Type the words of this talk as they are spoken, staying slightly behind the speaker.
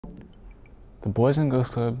The Boys and Girls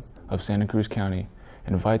Club of Santa Cruz County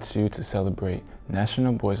invites you to celebrate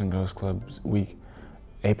National Boys and Girls Clubs Week,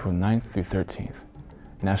 April 9th through 13th.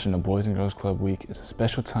 National Boys and Girls Club Week is a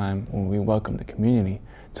special time when we welcome the community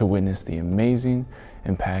to witness the amazing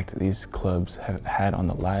impact these clubs have had on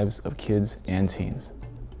the lives of kids and teens.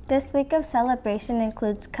 This week of celebration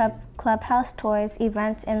includes clubhouse tours,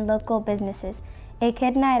 events, and local businesses, a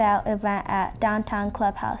Kid Night Out event at Downtown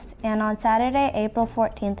Clubhouse, and on Saturday, April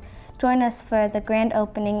 14th, join us for the grand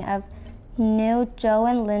opening of new Joe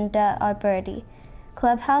and Linda Alberti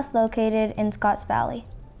Clubhouse located in Scotts Valley.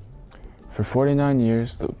 For 49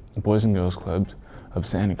 years, the Boys and Girls Clubs of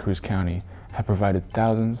Santa Cruz County have provided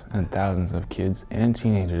thousands and thousands of kids and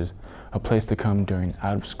teenagers a place to come during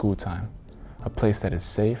out-of-school time, a place that is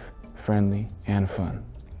safe, friendly, and fun.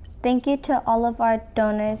 Thank you to all of our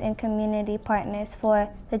donors and community partners for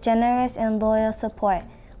the generous and loyal support.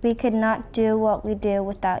 We could not do what we do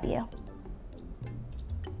without you.